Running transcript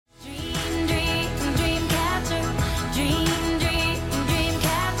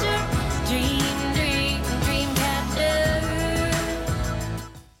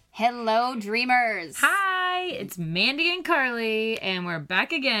Hello, dreamers. Hi, it's Mandy and Carly, and we're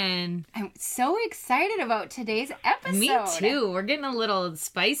back again. I'm so excited about today's episode. Me too. We're getting a little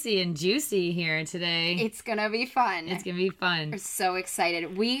spicy and juicy here today. It's going to be fun. It's going to be fun. We're so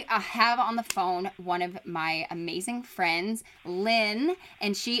excited. We have on the phone one of my amazing friends, Lynn,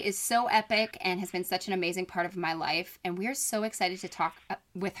 and she is so epic and has been such an amazing part of my life. And we're so excited to talk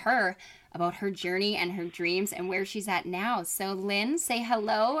with her about her journey and her dreams and where she's at now. So, Lynn, say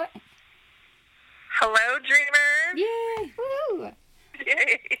hello. Hello, dreamers. Yay. Woo.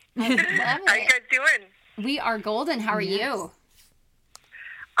 Yay. I love it. How you guys doing? We are golden. How are you?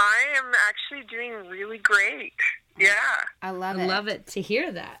 I am actually doing really great. Yeah. I love I it. love it to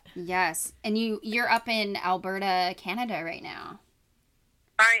hear that. Yes. And you're up in Alberta, Canada right now.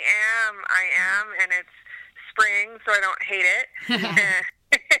 I am, and it's spring, so I don't hate it.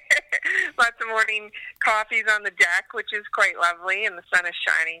 Lots of morning coffees on the deck, which is quite lovely, and the sun is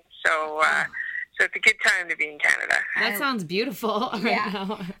shining. So it's a good time to be in Canada. That sounds beautiful right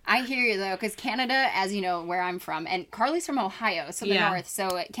now. I hear you, though, because Canada, as you know, where I'm from, and Carly's from Ohio, so the north,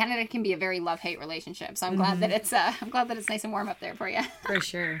 so Canada can be a very love-hate relationship. So I'm glad that it's nice and warm up there for you. For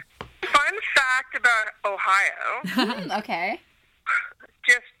sure. Fun fact about Ohio. Okay.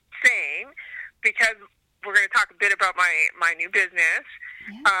 Just saying, because we're going to talk a bit about my new business.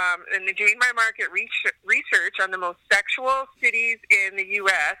 Yeah. And doing my market research on the most sexual cities in the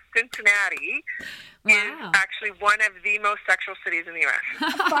U.S., Cincinnati is actually one of the most sexual cities in the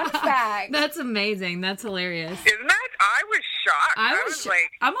U.S. Fun fact. That's amazing. That's hilarious. Isn't that? I was shocked. I was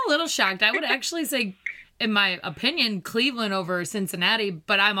like, I'm a little shocked. I would actually say, in my opinion, Cleveland over Cincinnati,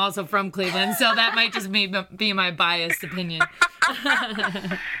 but I'm also from Cleveland, so that might just be my biased opinion.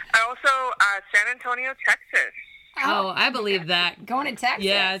 Also, San Antonio, Texas. Oh, I believe that. Going to Texas.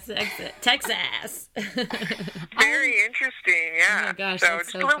 Yeah, Texas. Very interesting, yeah. Oh my gosh, so that's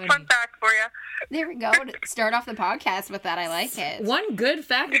just so a little funny. fun fact for you. There we go. To start off the podcast with that. I like it. One good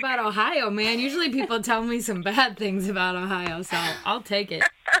fact about Ohio, man. Usually people tell me some bad things about Ohio, so I'll take it.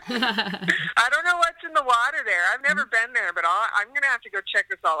 I don't know what's in the water there. I've never been there, but I'm going to have to go check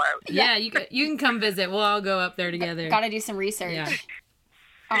this all out. Yeah, you can come visit. We'll all go up there together. Got to do some research. Yeah.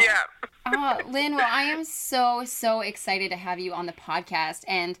 Yeah. Lynn, well, I am so excited to have you on the podcast,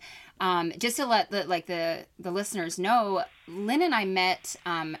 and just to let the listeners know, Lynn and I met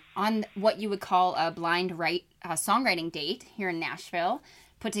on what you would call a blind songwriting date here in Nashville,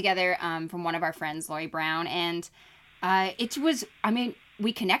 put together from one of our friends, Lori Brown, and it was,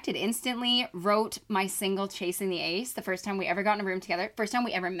 we connected instantly, wrote my single Chasing the Ace the first time we ever got in a room together, first time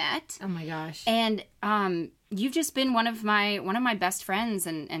we ever met. Oh my gosh. And you've just been one of my best friends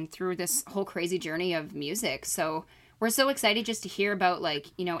and through this whole crazy journey of music. So we're so excited just to hear about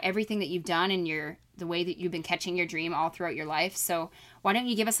everything that you've done and the way that you've been catching your dream all throughout your life. So why don't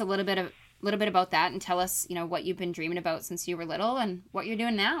you give us a little bit about that and tell us, what you've been dreaming about since you were little and what you're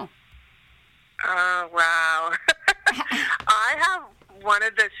doing now. Oh, wow. I have one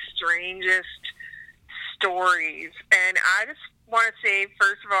of the strangest stories, and I just want to say,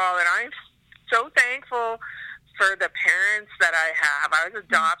 first of all, that I'm so thankful for the parents that I have. I was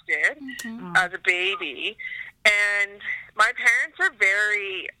adopted as a baby, and my parents are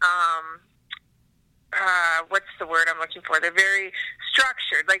very, what's the word I'm looking for? They're very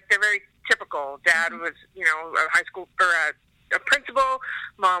structured, like they're very typical. Dad was, a high school, or a principal.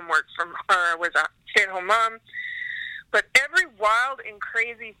 Mom was a stay-at-home mom. But every wild and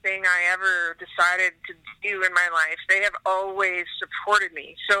crazy thing I ever decided to do in my life, they have always supported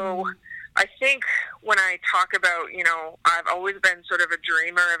me. So I think when I talk about, I've always been sort of a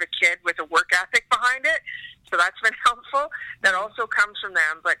dreamer of a kid with a work ethic behind it. So that's been helpful. That also comes from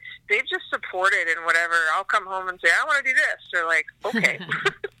them. But they've just supported and whatever. I'll come home and say, I want to do this. They're like, okay.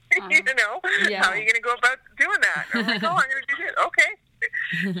 How are you going to go about doing that? I'm like, I'm going to do this. Okay.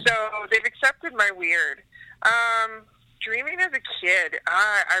 So they've accepted my weird. Dreaming as a kid,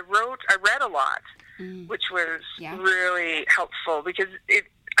 I read a lot, which was really helpful because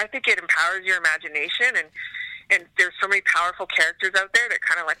I think it empowers your imagination, and there's so many powerful characters out there that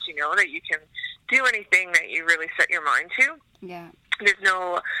kind of let you know that you can do anything that you really set your mind to. Yeah.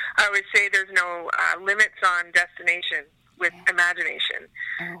 I always say there's no limits on destination with imagination.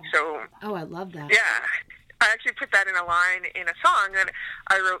 Oh, I love that. Yeah. I actually put that in a line in a song that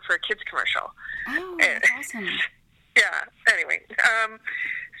I wrote for a kids commercial. Oh, that's awesome. Yeah. Anyway,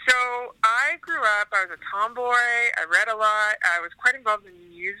 so I grew up. I was a tomboy. I read a lot. I was quite involved in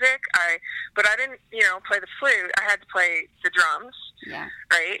music. But I didn't, play the flute. I had to play the drums. Yeah.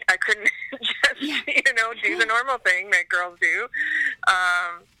 Right. I couldn't just, do the normal thing that girls do.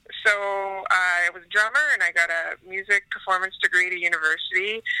 So I was a drummer, and I got a music performance degree at a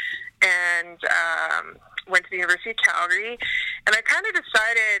university. and went to the University of Calgary. And I kind of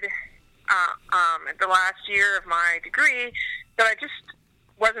decided at the last year of my degree that I just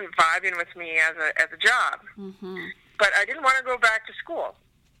wasn't vibing with me as a job. Mm-hmm. But I didn't want to go back to school.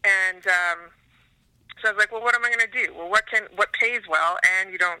 And so I was like, well, what am I going to do? Well, what pays well,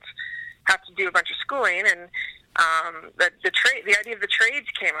 and you don't have to do a bunch of schooling. And the idea of the trades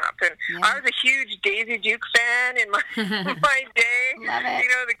came up, and I was a huge Daisy Duke fan in my my day. Love it. You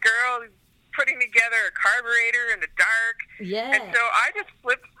know, the girl putting together a carburetor in the dark. Yeah. And so I just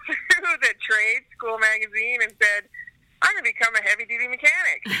flipped through the trade school magazine and said, I'm going to become a heavy duty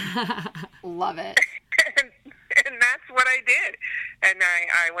mechanic. Love it. And that's what I did. And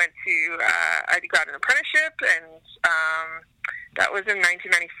I went to, I got an apprenticeship, and that was in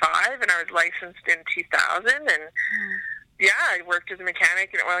 1995, and I was licensed in 2000. And I worked as a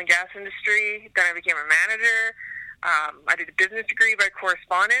mechanic in the oil and gas industry. Then I became a manager. I did a business degree by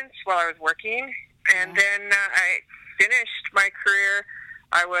correspondence while I was working. And then I finished my career.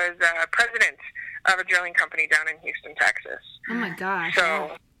 I was president of a drilling company down in Houston, Texas. Oh my gosh.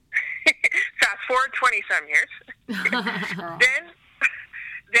 So fast forward 20-some years.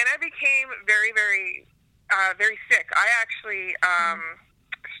 Then I became very, very, very sick. I actually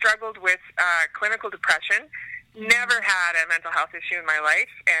struggled with clinical depression. Never had a mental health issue in my life,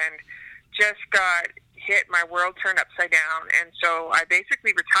 and just got hit. My world turned upside down, and so I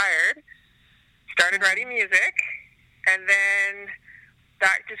basically retired, started writing music, and then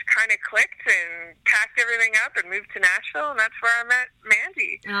that just kind of clicked and packed everything up and moved to Nashville, and that's where I met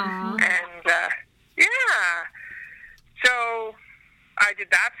Mandy. Aww. And so I did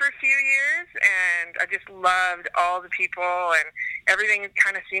that for a few years, and I just loved all the people, and everything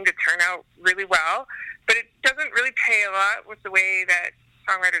kind of seemed to turn out really well. But it doesn't really pay a lot with the way that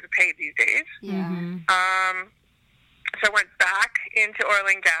songwriters are paid these days. Yeah. Mm-hmm. So I went back into oil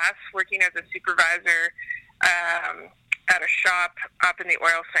and gas, working as a supervisor at a shop up in the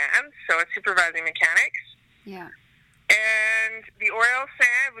oil sands, so supervising mechanics. Yeah. And the oil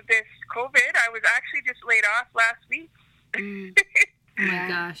sand, with this COVID, I was actually just laid off last week. Oh my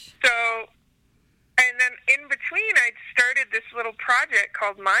gosh. So, and then in between, I started this little project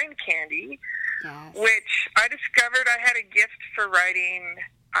called Mind Candy, which I discovered I had a gift for writing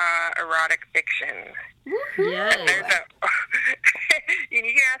erotic fiction. Yes. And there's and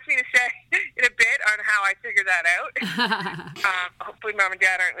you can ask me to say in a bit on how I figured that out. Hopefully Mom and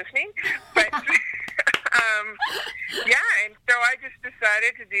Dad aren't listening. But, and so I just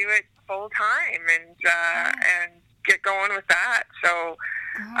decided to do it full time and get going with that. So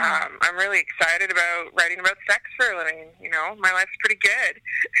I'm really excited about writing about sex for a living. You know, my life's pretty good.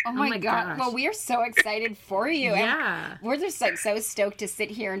 Oh my God. gosh. Well, we are so excited for you. Yeah. And we're just like so stoked to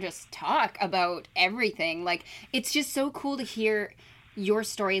sit here and just talk about everything. Like, it's just so cool to hear your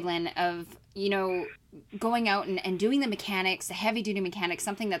story, Lynn, of, you know, going out and doing the mechanics, the heavy duty mechanics,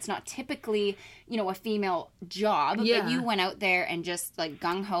 something that's not typically, you know, a female job. Yeah. But you went out there and just like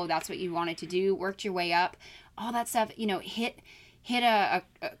gung ho, that's what you wanted to do, worked your way up, all that stuff, you know, hit a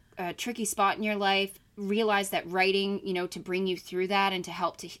tricky spot in your life, realize that writing, you know, to bring you through that and to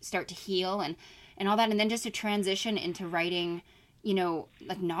help to start to heal and all that. And then just to transition into writing, you know,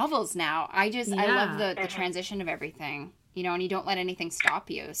 like novels now. I love the transition of everything, you know, and you don't let anything stop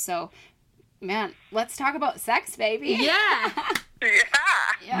you. So, man, let's talk about sex, baby. Yeah.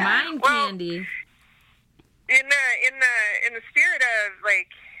 Yeah. Mind candy. In the spirit of like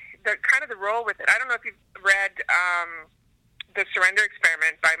the kind of the role with it. I don't know if you've read The Surrender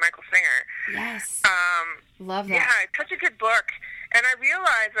Experiment by Michael Singer. Yes. Love that. Yeah, it's such a good book. And I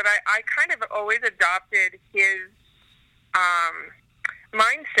realized that I kind of always adopted his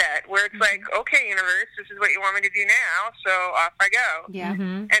mindset where it's like, okay, universe, this is what you want me to do now, so off I go. Yeah.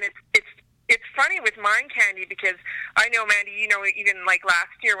 Mm-hmm. And it's funny with Mind Candy because I know, Mandy, you know, even like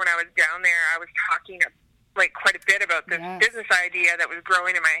last year when I was down there, I was talking like quite a bit about this business idea that was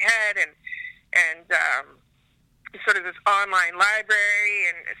growing in my head and sort of this online library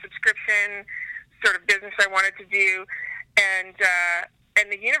and a subscription sort of business I wanted to do. And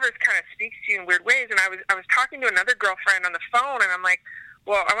the universe kind of speaks to you in weird ways. And I was talking to another girlfriend on the phone, and I'm like,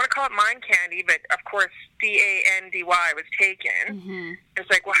 well, I want to call it Mind Candy, but of course CANDY was taken. Mm-hmm. It's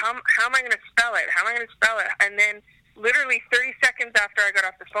like, well, how am I going to spell it? How am I going to spell it? And then literally 30 seconds after I got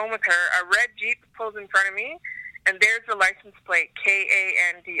off the phone with her, a red Jeep pulls in front of me, and there's the license plate,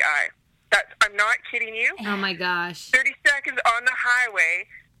 KANDI. I'm not kidding you. Oh my gosh. 30 seconds on the highway,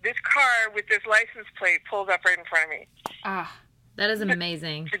 this car with this license plate pulls up right in front of me. That is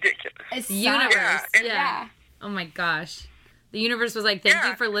amazing. It's ridiculous. It's The universe. Yeah. Yeah. Oh my gosh. The universe was like, thank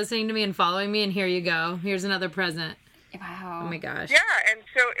you for listening to me and following me, and here you go. Here's another present. Wow. Oh my gosh. Yeah, and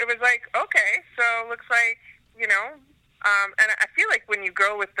so it was like, okay, so looks like, and I feel like when you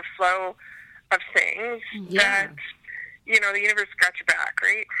go with the flow of things, that, the universe got your back,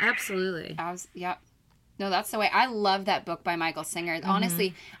 right? Absolutely. Yep. No, that's the way. I love that book by Michael Singer.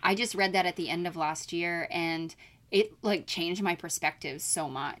 Honestly, I just read that at the end of last year, and it like changed my perspective so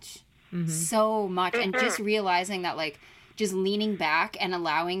much. So much. And just realizing that like just leaning back and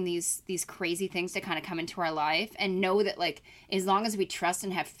allowing these crazy things to kind of come into our life, and know that like as long as we trust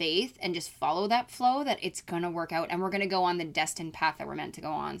and have faith and just follow that flow, that it's going to work out and we're going to go on the destined path that we're meant to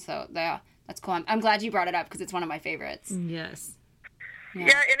go on. So yeah, that's cool. I'm glad you brought it up because it's one of my favorites. Yes. Yeah,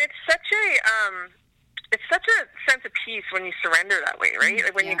 and it's such a sense of peace when you surrender that way, right?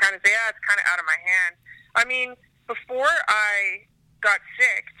 Like when you kind of say, it's kind of out of my hand. I mean, before I got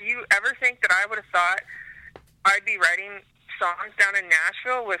sick, do you ever think that I would have thought I'd be writing songs down in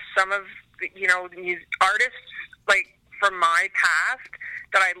Nashville with some of these artists like from my past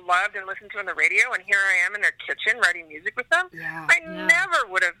that I loved and listened to on the radio, and here I am in their kitchen writing music with them? I never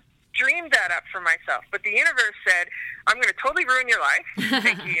would have dreamed that up for myself. But the universe said, I'm going to totally ruin your life.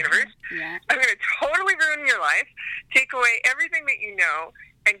 Thank you, universe. I'm going to totally ruin your life, take away everything that you know,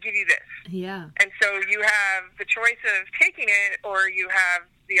 and give you this. Yeah. And so you have the choice of taking it, or you have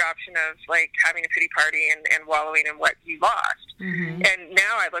the option of like having a pity party and wallowing in what you lost. And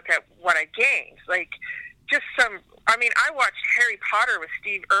now I look at what I gained. Like just I watched Harry Potter with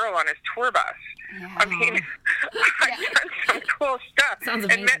Steve Earle on his tour bus. I mean, I've done some cool stuff. Sounds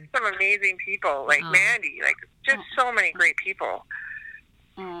and met some amazing people like Mandy, like just so many great people.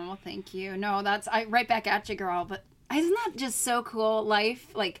 Oh, well, thank you. No, right back at you, girl. But isn't that just so cool? Life,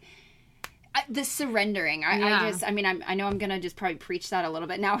 like the surrendering. I know I'm gonna just probably preach that a little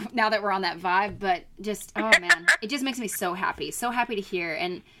bit now that we're on that vibe. But just, oh man, it just makes me so happy to hear.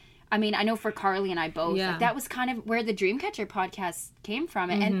 And I mean, I know for Carly and I both, like that was kind of where the Dreamcatcher podcast came from.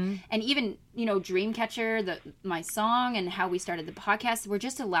 And even, Dreamcatcher, my song and how we started the podcast, we're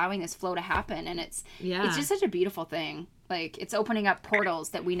just allowing this flow to happen. And it's just such a beautiful thing. Like it's opening up portals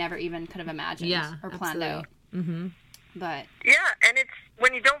that we never even could have imagined or planned out. But and it's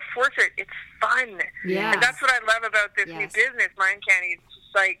when you don't force it, it's fun. And that's what I love about this new business, Mind Candy. It's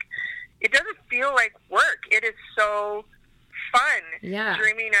just like, it doesn't feel like work. It is so fun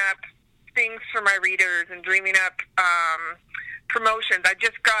dreaming up things for my readers and dreaming up promotions. I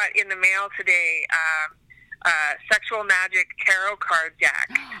just got in the mail today Sexual Magic Tarot card deck.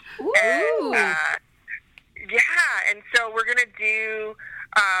 Ooh. And so we're going to do,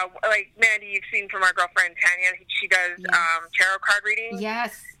 like Mandy, you've seen from our girlfriend Tanya, she does tarot card readings.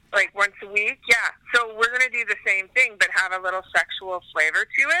 Yes. Like once a week. Yeah. So we're going to do the same thing, but have a little sexual flavor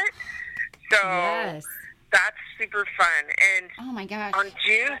to it. So that's super fun. And oh my gosh. on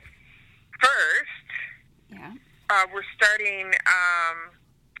June 1st, we're starting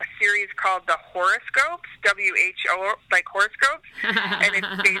a series called The Horoscopes, WHO, like horoscopes. And it's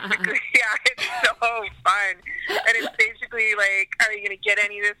basically, it's so fun. And it's basically like, are you going to get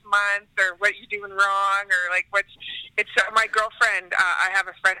any this month, or what you're doing wrong, or like it's my girlfriend, I have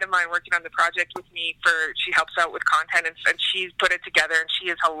a friend of mine working on the project with me she helps out with content, and she's put it together, and she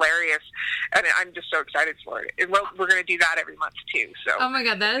is hilarious, and I'm just so excited for it. And we're going to do that every month too. So. Oh my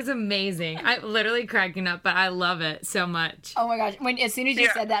God, that is amazing. I'm literally cracking up, but I love it so much. Oh my gosh, as soon as you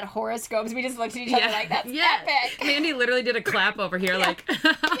said that horoscopes, we just looked at each other like, that's epic. Mandy literally did a clap over here like.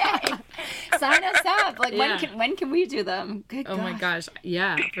 Yay. Sign us up. Like when can we do them? Good gosh. Oh my gosh.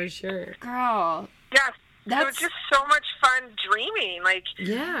 Yeah, for sure. Girl. Yes. It was just so much fun dreaming. Like,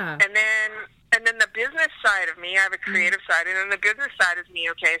 and then the business side of me, I have a creative side, and then the business side is me,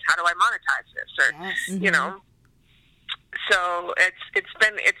 okay, is how do I monetize this? Or, so it's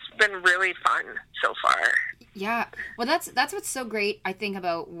been really fun so far. Yeah. Well, that's what's so great, I think,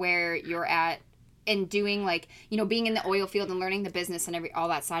 about where you're at and doing, like, being in the oil field and learning the business and all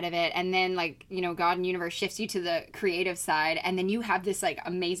that side of it. And then, like, God and universe shifts you to the creative side. And then you have this, like,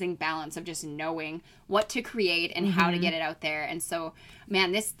 amazing balance of just knowing what to create and how to get it out there. And so,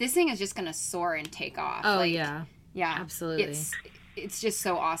 man, this thing is just going to soar and take off. Oh, like, yeah. Absolutely. It's just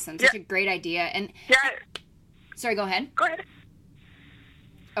so awesome. Such a great idea. And sorry, go ahead. Go ahead.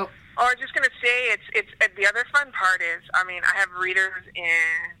 Oh, I was just going to say, it's the other fun part is, I mean, I have readers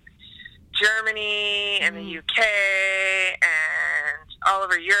in Germany and the UK and all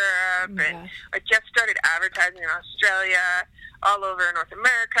over Europe, and I just started advertising in Australia, all over North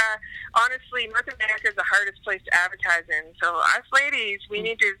America. Honestly, North America is the hardest place to advertise in, so us ladies, we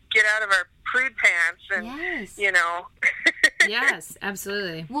need to get out of our prude pants and, Yes,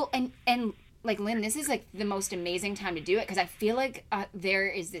 absolutely. Well, and like, Lynn, this is like the most amazing time to do it, because I feel like there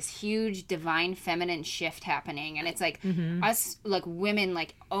is this huge divine feminine shift happening, and it's like us, like, women,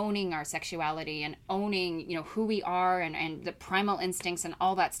 like, owning our sexuality and owning, you know, who we are, and the primal instincts and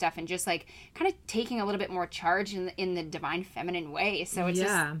all that stuff, and just like kind of taking a little bit more charge in the divine feminine way. So it's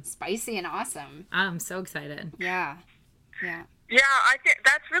just spicy and awesome. I'm so excited. Yeah. I think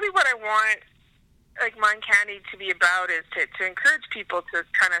that's really what I want, like, Mind Candy to be about, is to encourage people to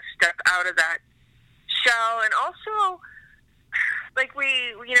kind of step out of that shell. And also, like,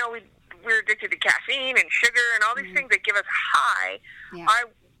 we're addicted to caffeine and sugar and all these things that give us high. Yeah.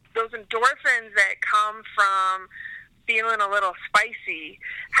 Those endorphins that come from feeling a little spicy,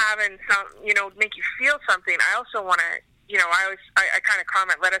 having some, you know, make you feel something. I also want to, you know, I kind of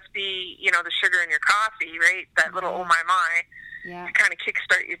comment, let us be, you know, the sugar in your coffee, right? That little oh my, to kind of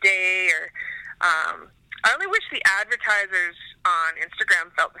kickstart your day. Or I only wish the advertisers on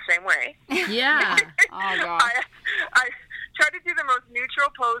Instagram felt the same way. Yeah. Oh, God. I try to do the most neutral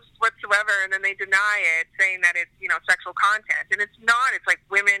post whatsoever, and then they deny it, saying that it's, you know, sexual content, and it's not. It's like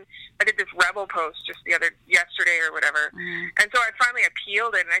women. I did this Rebel post just yesterday or whatever, and so I finally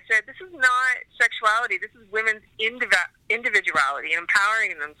appealed it, and I said, this is not sexuality. This is women's individuality and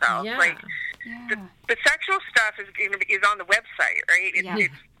empowering themselves. Yeah. Like the sexual stuff is on the website, right?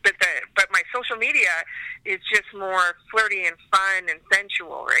 But my social media is just more flirty and fun and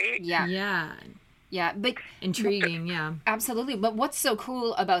sensual, right? Yeah, but intriguing, absolutely. But what's so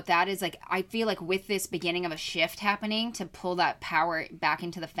cool about that is, like, I feel like with this beginning of a shift happening to pull that power back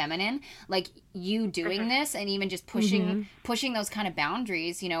into the feminine, like, you doing this and even just pushing those kind of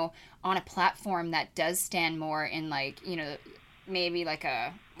boundaries, you know, on a platform that does stand more in, like, you know, maybe like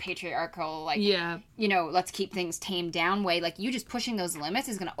a patriarchal, like, you know, let's keep things tamed down way. Like, you just pushing those limits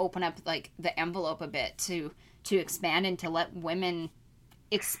is going to open up, like, the envelope a bit to expand and to let women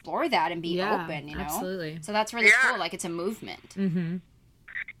explore that and be open, you know? Absolutely. So that's really cool. Like, it's a movement. Mm-hmm.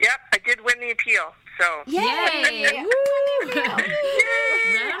 Yep, I did win the appeal, so. Yay!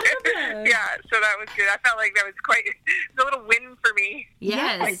 Yeah, so that was good. I felt like that was a little win for me.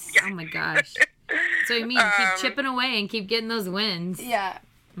 Yes. Oh my gosh. So you mean keep chipping away and keep getting those wins. Yeah.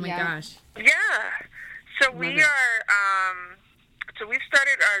 Oh my gosh. Yeah. So we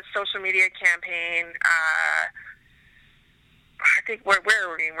started our social media campaign, I think, where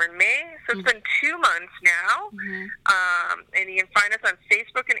are we? We're in May, so it's been 2 months now. And you can find us on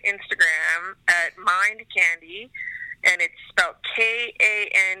Facebook and Instagram at Mind Candy, and it's spelled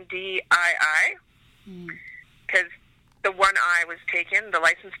Kandii, because the one I was taken, the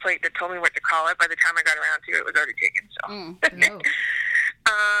license plate that told me what to call it, by the time I got around to it, was already taken. So,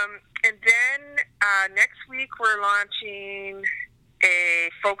 and then next week we're launching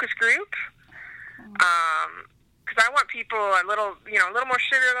a focus group. Because I want people a little more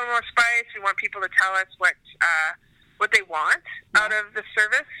sugar, a little more spice. We want people to tell us what they want out of the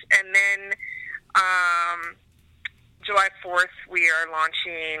service. And then July 4th, we are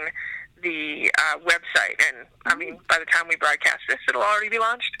launching the website. And, I mean, by the time we broadcast this, it'll already be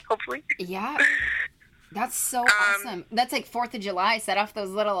launched, hopefully. Yeah. That's so awesome. That's like 4th of July. Set off the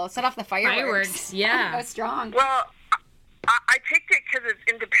fireworks. Yeah. Go strong. Well, I picked it because it's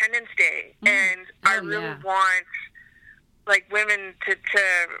Independence Day, and I really want, like, women to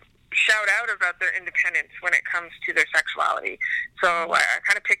shout out about their independence when it comes to their sexuality. So I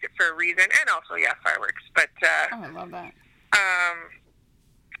kind of picked it for a reason, and also, fireworks. But I love that.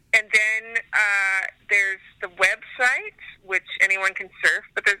 And then there's the website, which anyone can surf,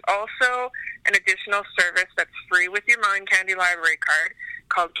 but there's also an additional service that's free with your Mind Candy library card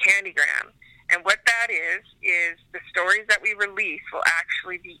called Candygram. And what that is the stories that we release will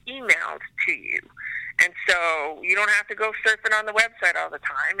actually be emailed to you. And so you don't have to go surfing on the website all the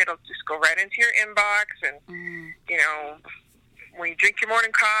time. It'll just go right into your inbox. And, you know, when you drink your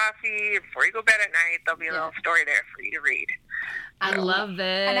morning coffee, before you go to bed at night, there'll be a little story there for you to read. I love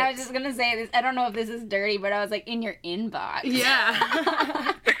it. And I was just going to say this. I don't know if this is dirty, but I was like, in your inbox. Yeah.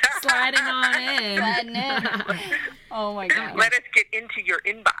 Sliding on in. Sliding in. Oh, my God. Let us get into your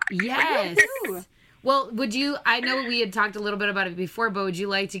inbox. Yes. Well, I know we had talked a little bit about it before, but would you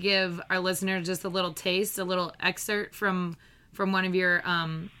like to give our listeners just a little taste, a little excerpt from one of your,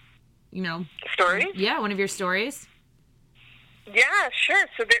 stories? Yeah, one of your stories. Yeah, sure.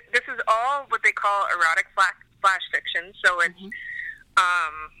 So this is all what they call erotic flash fiction. So it's,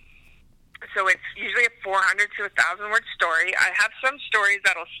 it's usually a 400 to 1,000 word story. I have some stories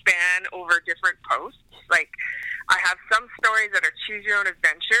that'll span over different posts. Like, I have some stories that are choose your own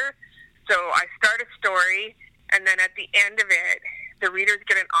adventure. So I start a story, and then at the end of it, the readers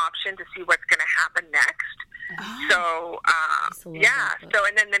get an option to see what's going to happen next. So,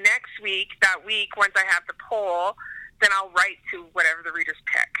 and then the next week, that week, once I have the poll, then I'll write to whatever the readers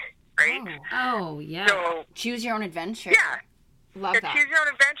pick, right? Oh, yeah. So, Choose your own adventure. yeah. Love that. Choose your own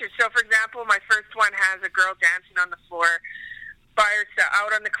adventure. So, for example, my first one has a girl dancing on the floor by herself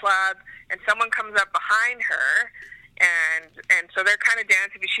out on the club, and someone comes up behind her, and so they're kind of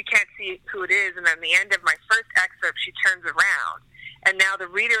dancing, but she can't see who it is. And then at the end of my first excerpt, she turns around, and now the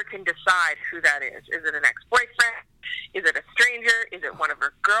reader can decide who that is. Is it an ex-boyfriend? Is it a stranger? Is it one of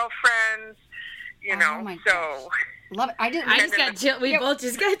her girlfriends? You know, my so gosh. Love it. I just got chills. We both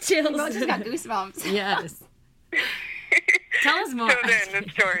just got chills. We both just got goosebumps. Yes. Tell us more. So then the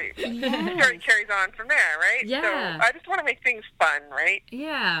story carries on from there, right? Yeah. So I just want to make things fun, right?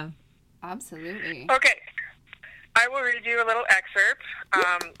 Yeah. Absolutely. Okay. I will read you a little excerpt.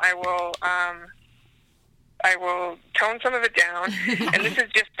 I will tone some of it down, and this is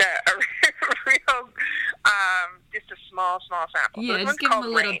just a real, just a small sample. Yeah, so just give them a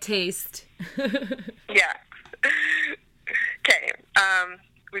little Rain. taste. Yeah. Okay.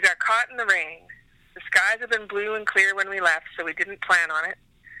 We got caught in the rain. The skies had been blue and clear when we left, so we didn't plan on it.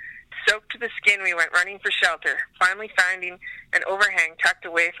 Soaked to the skin, we went running for shelter, finally finding an overhang tucked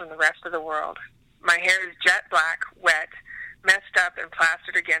away from the rest of the world. My hair is jet black, wet, messed up, and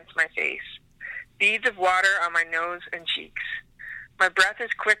plastered against my face. Beads of water on my nose and cheeks. My breath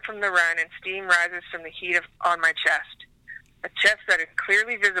is quick from the run, and steam rises from the heat on my chest. A chest that is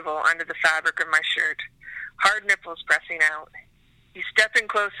clearly visible under the fabric of my shirt. Hard nipples pressing out. You step in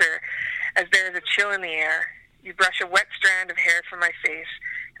closer as there is a chill in the air. You brush a wet strand of hair from my face,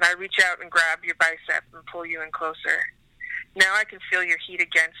 and I reach out and grab your bicep and pull you in closer. Now I can feel your heat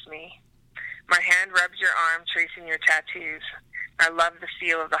against me. My hand rubs your arm, tracing your tattoos. I love the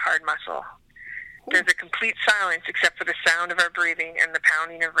feel of the hard muscle. There's a complete silence except for the sound of our breathing and the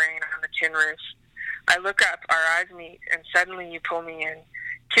pounding of rain on the tin roof. I look up, our eyes meet, and suddenly you pull me in,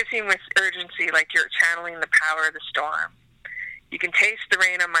 kissing with urgency like you're channeling the power of the storm. You can taste the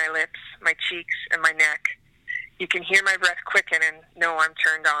rain on my lips, my cheeks, and my neck. You can hear my breath quicken and know I'm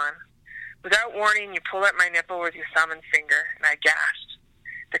turned on. Without warning, you pull at my nipple with your thumb and finger, and I gasp.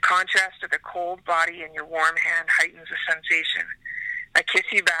 The contrast of the cold body and your warm hand heightens the sensation. I kiss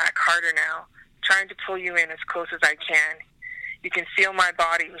you back, harder now, trying to pull you in as close as I can. You can feel my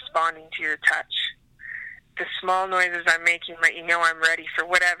body responding to your touch. The small noises I'm making let you know I'm ready for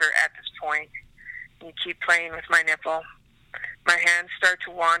whatever at this point. You keep playing with my nipple. My hands start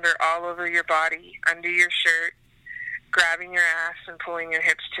to wander all over your body, under your shirt, grabbing your ass and pulling your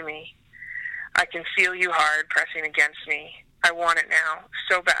hips to me. I can feel you hard pressing against me. I want it now,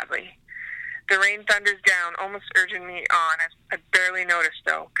 so badly. The rain thunders down, almost urging me on. I barely notice,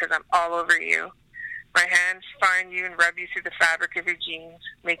 though, because I'm all over you. My hands find you and rub you through the fabric of your jeans,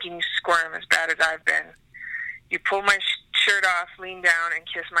 making you squirm as bad as I've been. You pull my shirt off, lean down, and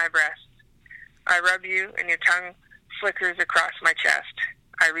kiss my breast. I rub you, and your tongue flickers across my chest.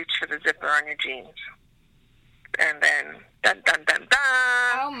 I reach for the zipper on your jeans. And then, dun, dun, dun,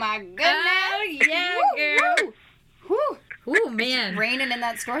 dun. Oh, my goodness. Oh, yeah, girl. Woo. Ooh, man. Raining in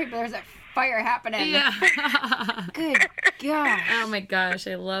that story, but there's a fire happening. Yeah. Good gosh. Oh, my gosh.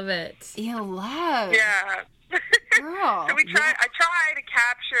 I love it. You love. Yeah. Girl. So I try to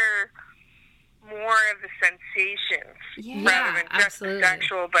capture more of the sensations Yeah, rather than just absolutely. the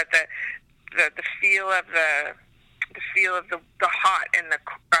sexual, but the feel of the hot and the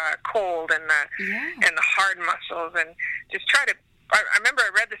cold and the hard muscles, and just try to. I remember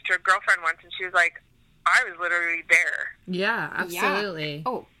I read this to a girlfriend once, and she was like, "I was literally there." Yeah, absolutely. Yeah.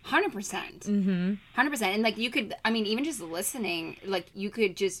 Oh, 100%. Mm-hmm. 100%. And like you could, I mean, even just listening, like you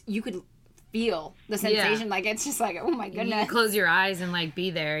could feel the sensation. Like it's just like, oh my You goodness. can close your eyes and like be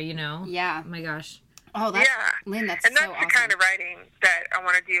there, you know? Yeah. Oh my gosh. Oh, that's, Yeah. Lynn, that's And so that's awesome. the kind of writing that I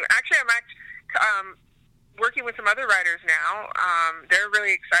want to do. Actually, I'm working with some other writers now. They're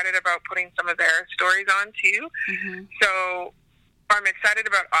really excited about putting some of their stories on too. Mm-hmm. So I'm excited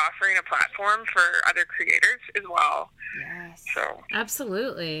about offering a platform for other creators as well. Yes. So Whew.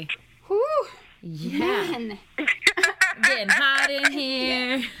 Absolutely. Yeah. Man. Getting hot in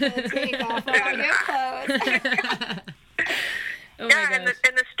here. Let's take off all your clothes. Oh yeah, my and gosh.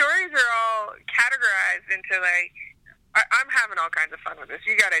 the stories are all categorized into like I'm having all kinds of fun with this.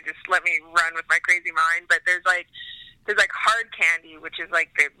 You gotta just let me run with my crazy mind. But there's like hard candy, which is like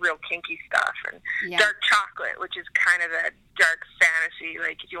the real kinky stuff, and Yeah. dark chocolate, which is kind of the dark fantasy,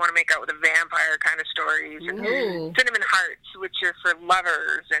 like if you want to make out with a vampire kind of stories, and Ooh. cinnamon hearts, which are for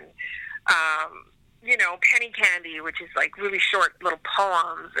lovers, and penny candy, which is like really short little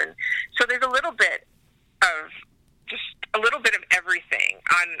poems, and so there's a little bit of everything.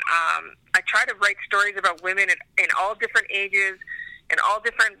 I try to write stories about women in all different ages in all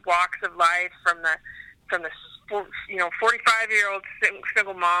different walks of life, from the 45-year-old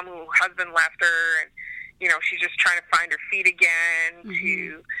single mom who husband left her, and she's just trying to find her feet again,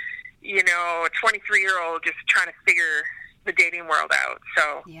 to a 23-year-old just trying to figure the dating world out.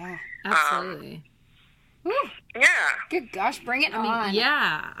 So yeah, absolutely. Yeah. Good gosh, bring it on.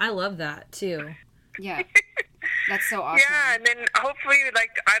 Yeah, I love that too. Yeah. That's so awesome. Yeah, and then hopefully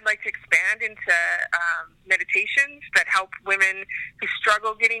I'd like to expand into meditations that help women who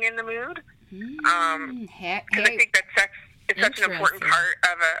struggle getting in the mood. Because I think that sex is such an important part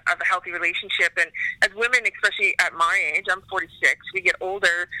of a healthy relationship. And as women, especially at my age, I'm 46, we get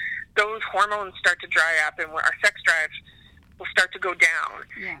older, those hormones start to dry up, and our sex drive will start to go down.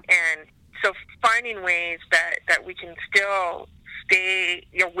 Yeah. And so finding ways that we can still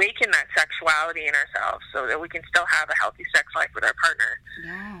awaken that sexuality in ourselves so that we can still have a healthy sex life with our partner.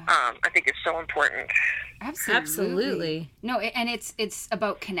 Yeah. I think it's so important. Absolutely. No, and it's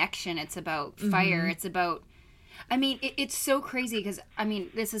about connection. It's about fire. It's about, I mean, it's so crazy because, I mean,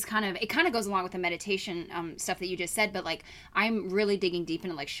 this is it kind of goes along with the meditation stuff that you just said, but like, I'm really digging deep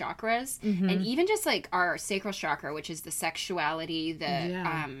into like chakras and even just like our sacral chakra, which is the sexuality,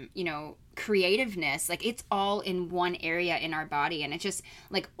 the, creativeness, like it's all in one area in our body, and it's just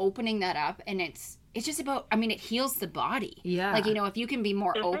like opening that up, and it's just about, I mean, it heals the body. Yeah. Like, if you can be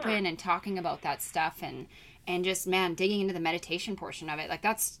more open and talking about that stuff and just, man, digging into the meditation portion of it, like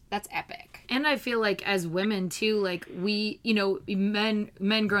that's epic. And I feel like as women too, like we,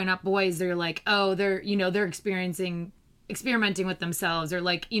 men growing up, boys, they're like, oh, they're experimenting with themselves, or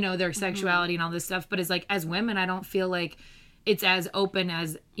like, their sexuality and all this stuff. But it's like, as women, I don't feel like it's as open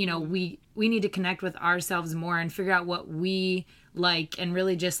as, we need to connect with ourselves more and figure out what we like, and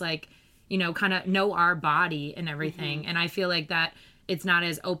really just like, kind of know our body and everything. And I feel like that it's not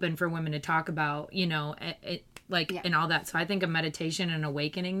as open for women to talk about, and all that. So I think a meditation and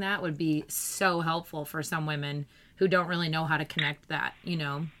awakening that would be so helpful for some women who don't really know how to connect that,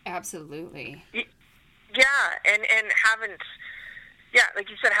 Absolutely. Yeah. And like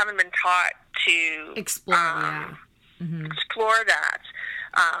you said, haven't been taught to explore explore that.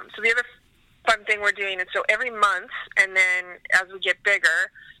 So the other fun thing we're doing is, so every month, and then as we get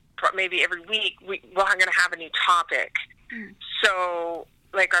bigger, maybe every week, we're going to have a new topic. So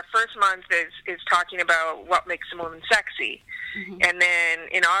like our first month is talking about what makes a woman sexy. And then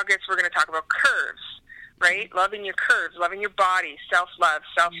in August, we're going to talk about curves, right? Loving your curves, loving your body, self-love,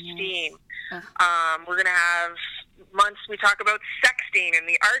 self-esteem. We're going to have months we talk about sexting and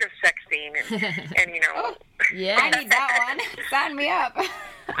the art of sexting, and yeah, I need that one. Sign me up.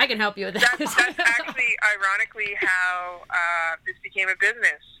 I can help you with that. That's actually ironically how this became a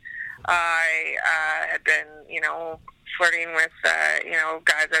business. I had been flirting with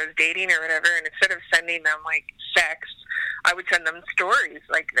guys I was dating or whatever, and instead of sending them like sex, I would send them stories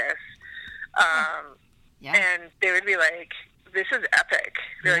like this, and they would be like, this is epic.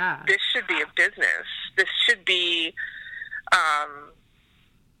 They're like, this should be a business. This should be,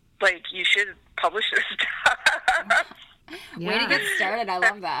 like, you should publish this stuff. Way to get started. I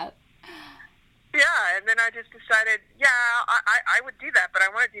love that. Yeah, and then I just decided, I would do that, but I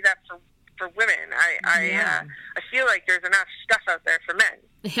want to do that for women. I feel like there's enough stuff out there for men.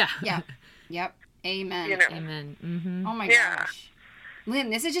 Yeah. Yeah. Yep. Amen. Amen. Mm-hmm. Oh my gosh.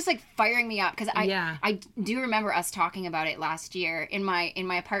 Lynn, this is just like firing me up because I do remember us talking about it last year in my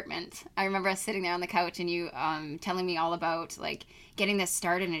apartment. I remember us sitting there on the couch and you telling me all about like getting this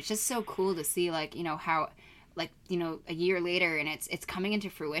started, and it's just so cool to see like how like a year later and it's coming into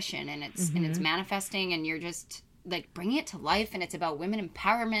fruition, and it's manifesting, and you're just like bringing it to life, and it's about women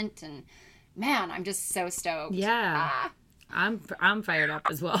empowerment, and man, I'm just so stoked. Yeah. I'm fired up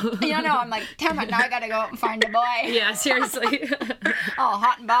as well. I'm like, damn it, now I gotta go out and find a boy. Yeah, seriously. Oh,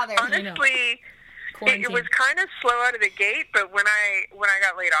 hot and bothered. Honestly, it was kind of slow out of the gate, but when I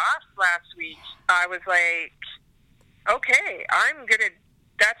got laid off last week, I was like, okay,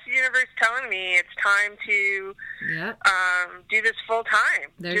 that's the universe telling me it's time to do this full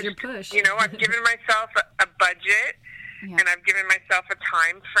time. There's your push. I've given myself a budget, and I've given myself a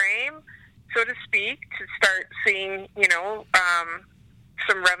time frame, so to speak, to start seeing,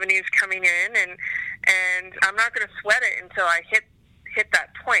 some revenues coming in, and I'm not going to sweat it until I hit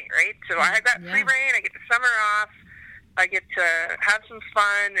that point, right? So I got free reign, I get the summer off, I get to have some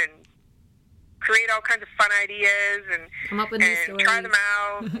fun and create all kinds of fun ideas and come up with new stories. Try them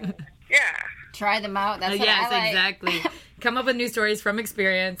out. Try them out. That's what I like. Exactly. Come up with new stories from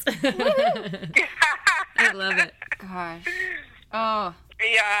experience. I love it. Gosh. Oh.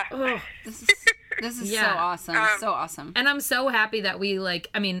 Yeah. Oh. This is so awesome. So awesome. And I'm so happy that we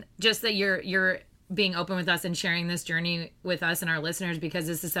just that you're being open with us and sharing this journey with us and our listeners, because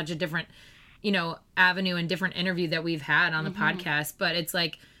this is such a different, you know, avenue and different interview that we've had on the podcast. But it's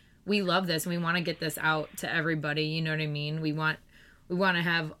like, we love this and we want to get this out to everybody. You know what I mean? We want to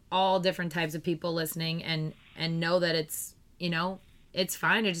have all different types of people listening and know that it's, you know, it's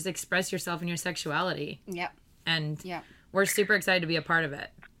fine to just express yourself and your sexuality. Yep. And Yep. we're super excited to be a part of it.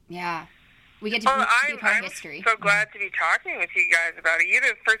 Yeah. We get to be a part of history. I'm so glad to be talking with you guys about it. You're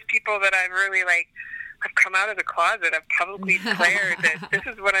the first people that I've really, like, I've come out of the closet. I've publicly declared that this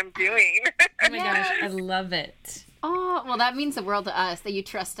is what I'm doing. Oh my gosh, I love it. Oh, well, that means the world to us, that you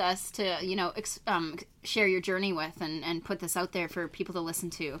trust us to, you know, share your journey with and put this out there for people to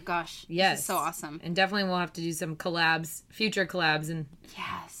listen to. Gosh, yes. This is so awesome. And definitely we'll have to do some future collabs, and,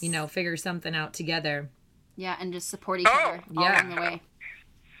 yes, you know, figure something out together. Yeah, and just support each other all along the way.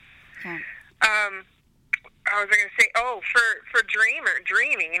 Yeah. I was going to say, for dreaming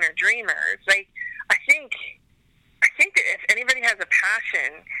or dreamers, like, I think that if anybody has a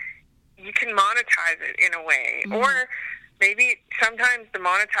passion, you can monetize it in a way. Or maybe sometimes the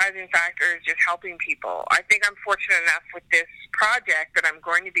monetizing factor is just helping people. I think I'm fortunate enough with this project that I'm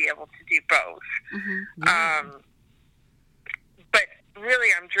going to be able to do both. But really,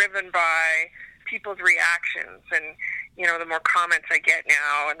 I'm driven by people's reactions, and, you know, the more comments I get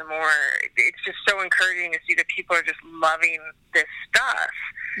now, and the more, it's just so encouraging to see that people are just loving this stuff.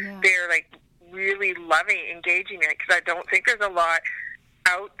 Yeah. They're, like, really loving, engaging in it, because I don't think there's a lot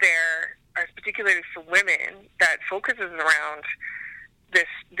out there, particularly for women, that focuses around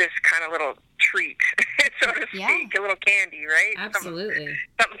this kind of little treat, so to speak, a little candy, right? Absolutely.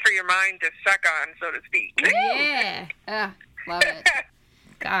 Something for your mind to suck on, so to speak. Yeah. Love it.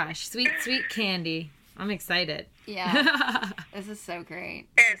 Gosh, sweet candy. I'm excited. Yeah. This is so great.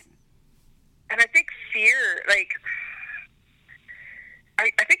 And I think fear, like,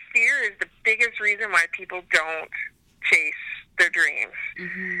 I think fear is the biggest reason why people don't chase their dreams.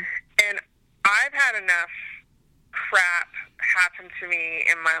 And I've had enough crap happen to me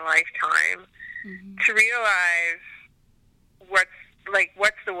in my lifetime to realize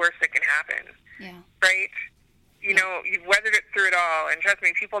what's the worst that can happen. Yeah. Right? You know, you've weathered it through it all, and trust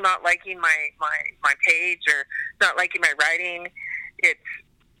me, people not liking my page or not liking my writing, it's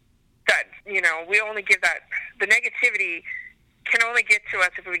that, you know, we only give that, the negativity can only get to us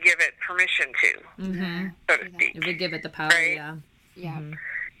if we give it permission to, so to speak. If we give it the power, right? yeah. Yeah.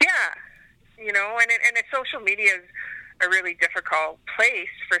 Yeah. You know, and social media is a really difficult place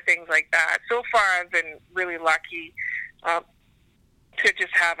for things like that. So far, I've been really lucky to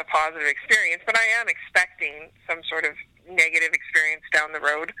just have a positive experience, but I am expecting some sort of negative experience down the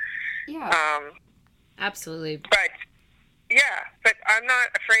road. Yeah. Absolutely. But I'm not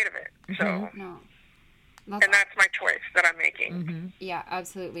afraid of it. So No. And that's my choice that I'm making. Yeah,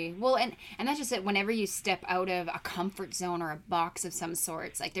 absolutely. Well, and that's just it. Whenever you step out of a comfort zone or a box of some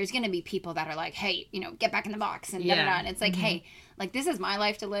sorts, like, there's going to be people that are like, hey, you know, get back in the box and da-da-da. And it's like, hey, like, this is my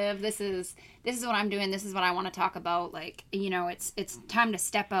life to live. This is what I'm doing. This is what I want to talk about. Like, you know, it's time to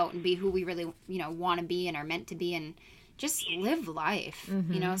step out and be who we really, you know, want to be and are meant to be, and just live life,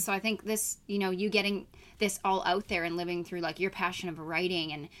 you know? So I think this, you know, you getting this all out there and living through, like, your passion of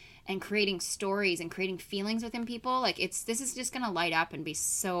writing and creating stories and creating feelings within people, like, this is just gonna light up and be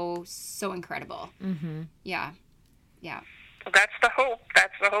so incredible. Yeah. Well, that's the hope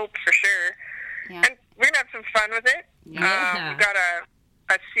for sure. Yeah. And we're gonna have some fun with it. We've got a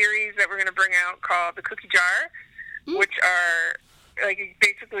series that we're gonna bring out called The Cookie Jar, which are, like,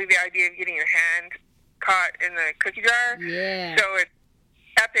 basically the idea of getting your hand caught in the cookie jar. Yeah. So it's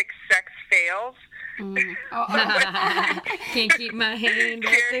epic sex fails. Can't keep my hand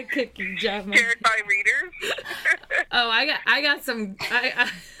off the cookie jar. Shared by readers. Oh, I got some.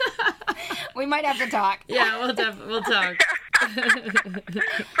 We might have to talk. Yeah, we'll talk.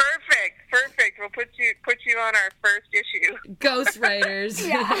 Perfect. We'll put you on our first issue. Ghostwriters.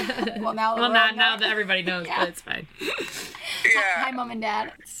 Yeah. Well, now that everybody knows, but it's fine. Yeah. Hi, Mom and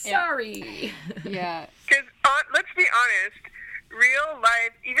Dad. Sorry. Yeah. Because let's be honest, real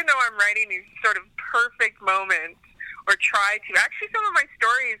life, even though I'm writing these sort of perfect moments, or try to, actually some of my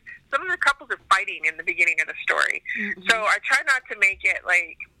stories, some of the couples are fighting in the beginning of the story. So I try not to make it,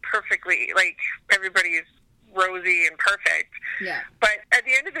 like, perfectly, like, everybody is rosy and perfect. Yeah. But at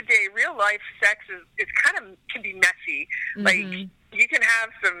the end of the day, real life sex is kind of, can be messy. Like, you can have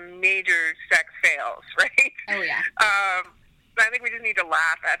some major sex fails, right? Oh, yeah. I think we just need to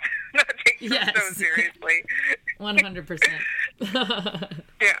laugh at not taking them so seriously. 100%.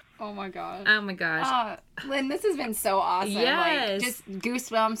 Yeah. Oh my gosh. Oh my gosh. Lynn, this has been so awesome. Yes. Like, just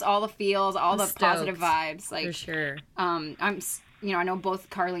goosebumps, all the feels, all the positive vibes. Like, for sure. I'm you know, I know both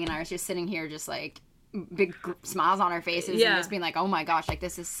Carly and I are just sitting here just like big smiles on our faces Yeah. and just being like, oh my gosh, like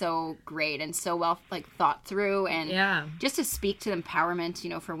this is so great and so well like thought through, and Yeah. just to speak to empowerment, you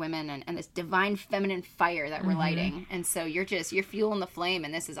know, for women and this divine feminine fire that we're lighting. And so you're fueling the flame,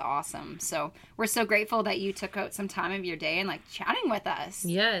 and this is awesome. So we're so grateful that you took out some time of your day and like chatting with us.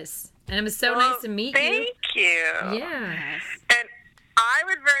 Yes. And it was so Well, nice to meet thank you. Yeah. Yes. And I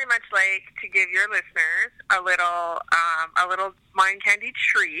would very much like to give your listeners a little mind candy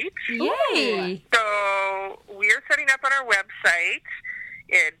treat. Yay. So we're setting up on our website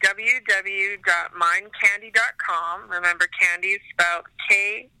at www.mindcandy.com. Remember, candy is spelled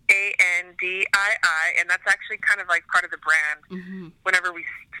Kandii, and that's actually kind of like part of the brand. Mm-hmm. Whenever we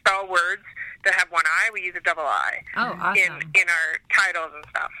spell words that have one I, we use a double I Oh, awesome. in our titles and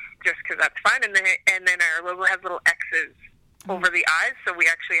stuff, just because that's fun. And then our logo has little X's over the I's, so we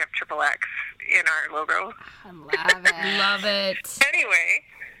actually have triple X in our logo. I love it. Love it. Anyway,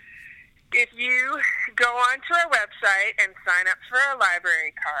 if you go onto our website and sign up for a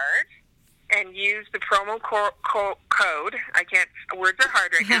library card and use the promo code, words are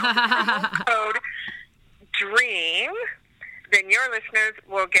hard right now, promo code DREAM, then your listeners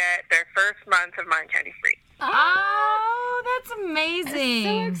will get their first month of Mind Candy free. Oh, that's I'm so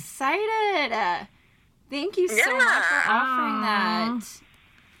amazing. excited. Thank you so much for Yeah. offering that.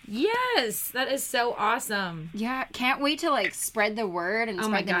 Yes, that is so awesome. Yeah, can't wait to like spread the word and Oh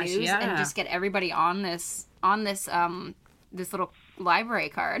my spread the gosh, news yeah. and just get everybody on this this little library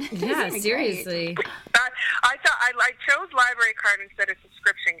card. It's Yeah, gonna be great. seriously. I thought I chose library card instead of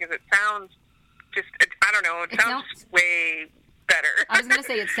subscription because it sounds just, I don't know, it sounds way better. I was gonna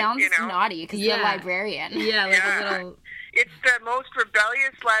say it sounds You know? naughty because you're a Yeah. librarian. Yeah, like Yeah. a little. It's the most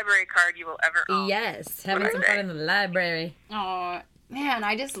rebellious library card you will ever own. Yes, having some fun in the library. Oh man,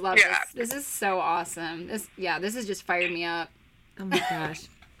 I just love Yeah. this. This is so awesome. This has just fired me up. Oh my gosh.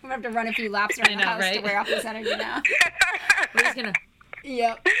 I'm gonna have to run a few laps around the know, house to right? wear off this energy now. We're just gonna.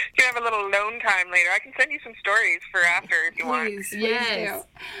 Yep. You can have a little alone time later. I can send you some stories for after if you want. Please Yes. do.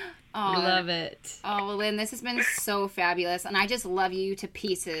 Oh, Love it. Oh, well, Lynn, this has been so fabulous, and I just love you to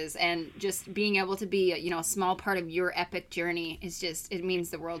pieces. And just being able to be, you know, a small part of your epic journey is just—it means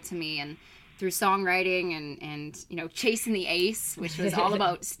the world to me. And through songwriting and you know, chasing the ace, which was all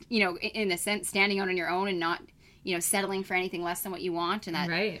about, you know, in a sense, standing out on your own and not, you know, settling for anything less than what you want, and that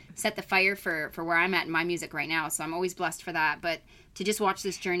Right. set the fire for where I'm at in my music right now. So I'm always blessed for that. But to just watch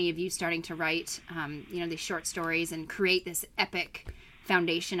this journey of you starting to write, you know, these short stories and create this epic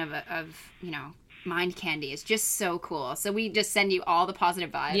foundation of you know, Mind Candy is just so cool. So we just send you all the positive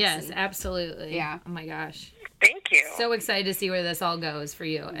vibes. Yes, and- absolutely. Yeah. Oh my gosh. Thank you. So excited to see where this all goes for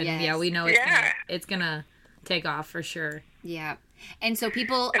you. And Yes. yeah, we know it's gonna take off for sure. yeah. And so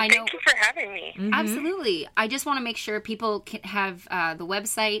people, And I know. thank you for having me. Absolutely. I just want to make sure people can have the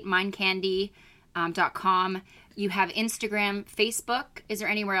website, mindcandy.com. You have Instagram, Facebook. Is there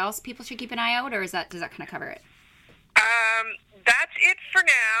anywhere else people should keep an eye out, or does that kind of cover it? That's it for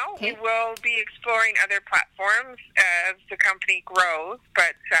now. Okay. We will be exploring other platforms as the company grows,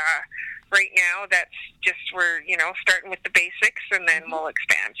 but right now that's just we're starting with the basics, and then we'll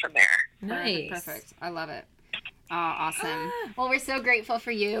expand from there. Nice. Perfect. I love it. Awesome. Well, we're so grateful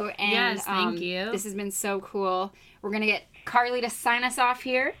for you. And, Yes, thank you. This has been so cool. We're going to get Carly to sign us off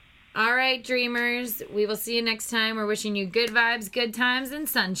here. All right, dreamers. We will see you next time. We're wishing you good vibes, good times, and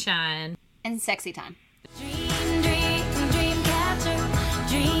sunshine. And sexy time. Dream